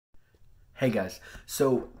Hey guys,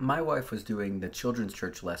 so my wife was doing the children's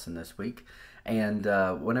church lesson this week, and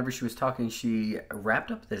whenever she was talking, she wrapped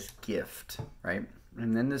up this gift, right?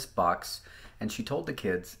 And then this box, and she told the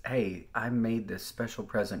kids, "Hey, I made this special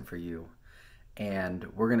present for you,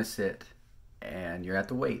 and we're gonna sit, and you have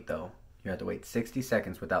to wait though. You have to wait 60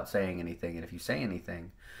 seconds without saying anything, and if you say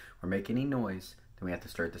anything or make any noise, then we have to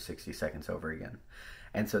start the 60 seconds over again."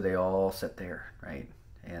 And so they all sat there, right?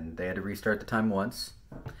 And they had to restart the time once,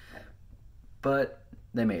 but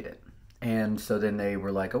they made it. And so then they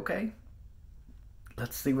were like, okay,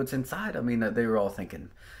 let's see what's inside. I mean, they were all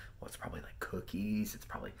thinking, well, it's probably like cookies. It's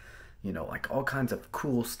probably, like all kinds of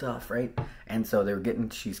cool stuff, right? And so they were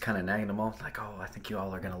she's kind of nagging them all, like, oh, I think you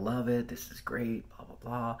all are going to love it. This is great, blah, blah,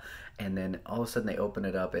 blah. And then all of a sudden they open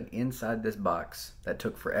it up, and inside this box that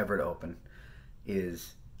took forever to open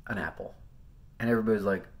is an apple. And everybody's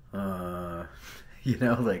like,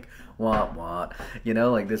 like what,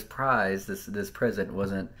 like this prize, this present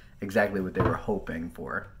wasn't exactly what they were hoping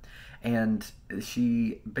for. And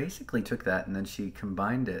she basically took that and then she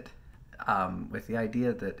combined it with the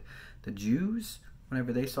idea that the Jews,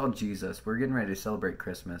 whenever they saw Jesus, we're getting ready to celebrate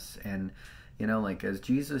Christmas, and as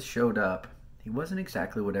Jesus showed up, he wasn't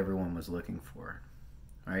exactly what everyone was looking for,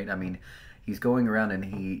 right? I mean, he's going around and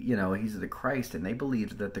he's the Christ, and they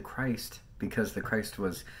believed that the Christ, because the Christ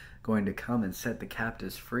was going to come and set the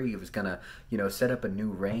captives free, it was going to, set up a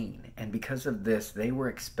new reign. And because of this, they were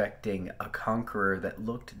expecting a conqueror that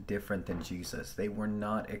looked different than Jesus. They were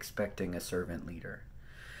not expecting a servant leader.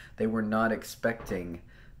 They were not expecting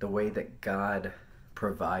the way that God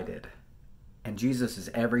provided. And Jesus is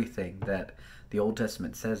everything that the Old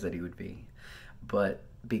Testament says that he would be. But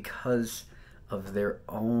because of their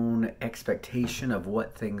own expectation of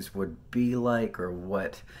what things would be like or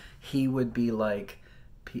what he would be like,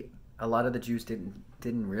 a lot of the Jews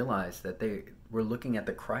didn't realize that they were looking at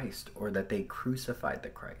the Christ, or that they crucified the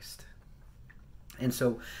Christ. And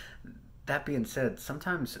so, that being said,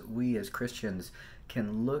 sometimes we as Christians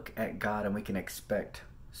can look at God and we can expect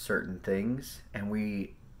certain things, and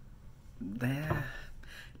it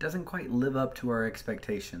doesn't quite live up to our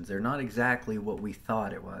expectations. They're not exactly what we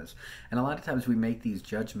thought it was. And a lot of times we make these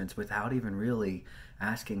judgments without even really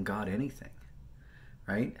asking God anything,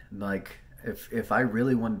 right? Like, if I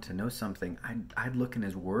really wanted to know something, I'd look in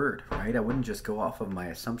his word, right? I wouldn't just go off of my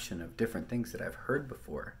assumption of different things that I've heard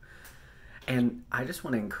before. And I just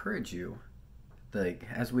want to encourage you, like,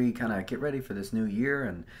 as we kind of get ready for this new year,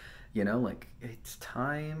 and it's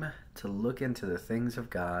time to look into the things of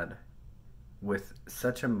God with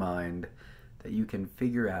such a mind that you can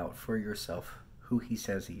figure out for yourself who he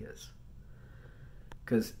says he is.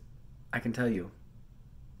 Because I can tell you,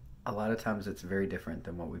 a lot of times it's very different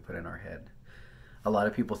than what we put in our head. A lot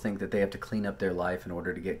of people think that they have to clean up their life in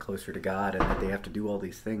order to get closer to God, and that they have to do all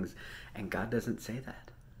these things. And God doesn't say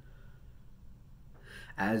that.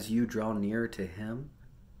 As you draw nearer to him,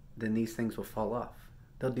 then these things will fall off.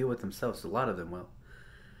 They'll deal with themselves. A lot of them will.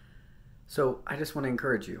 So I just want to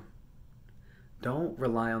encourage you. Don't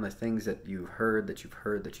rely on the things that you've heard, that you've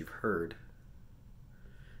heard, that you've heard.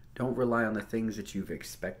 Don't rely on the things that you've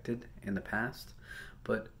expected in the past,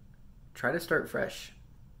 but try to start fresh.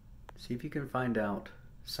 See if you can find out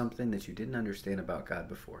something that you didn't understand about God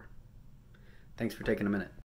before. Thanks for taking a minute.